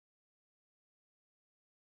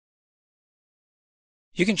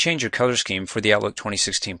You can change your color scheme for the Outlook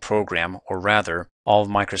 2016 program, or rather, all of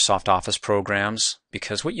Microsoft Office programs,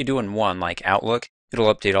 because what you do in one, like Outlook,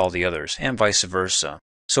 it'll update all the others, and vice versa.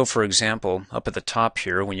 So for example, up at the top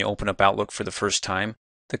here, when you open up Outlook for the first time,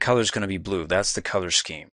 the color is going to be blue. That's the color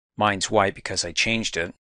scheme. Mine's white because I changed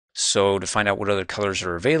it. So to find out what other colors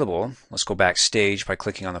are available, let's go backstage by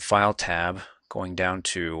clicking on the File tab, going down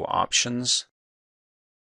to Options.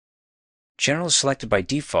 General is selected by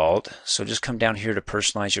default, so just come down here to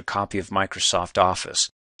personalize your copy of Microsoft Office.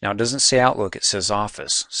 Now it doesn't say Outlook, it says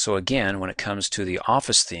Office. So again, when it comes to the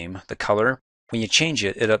Office theme, the color, when you change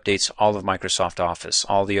it, it updates all of Microsoft Office,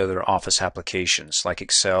 all the other Office applications like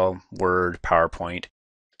Excel, Word, PowerPoint.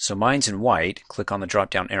 So mine's in white. Click on the drop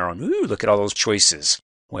down arrow and ooh, look at all those choices.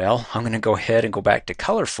 Well, I'm going to go ahead and go back to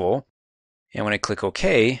colorful, and when I click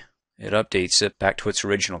OK, it updates it back to its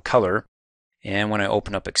original color. And when I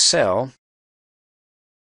open up Excel,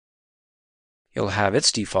 you'll have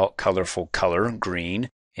its default colorful color, green.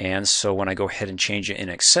 And so when I go ahead and change it in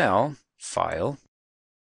Excel, File,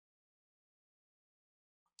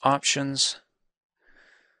 Options,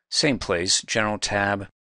 same place, General tab,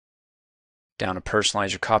 down to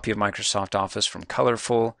personalize your copy of Microsoft Office from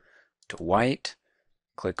colorful to white.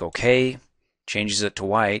 Click OK, changes it to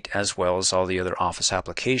white as well as all the other Office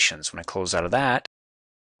applications. When I close out of that,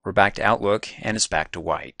 we're back to Outlook and it's back to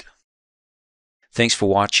white. Thanks for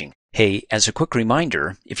watching. Hey, as a quick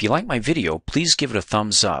reminder, if you like my video, please give it a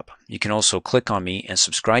thumbs up. You can also click on me and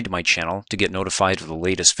subscribe to my channel to get notified of the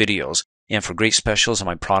latest videos. And for great specials on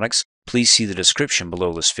my products, please see the description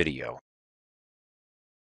below this video.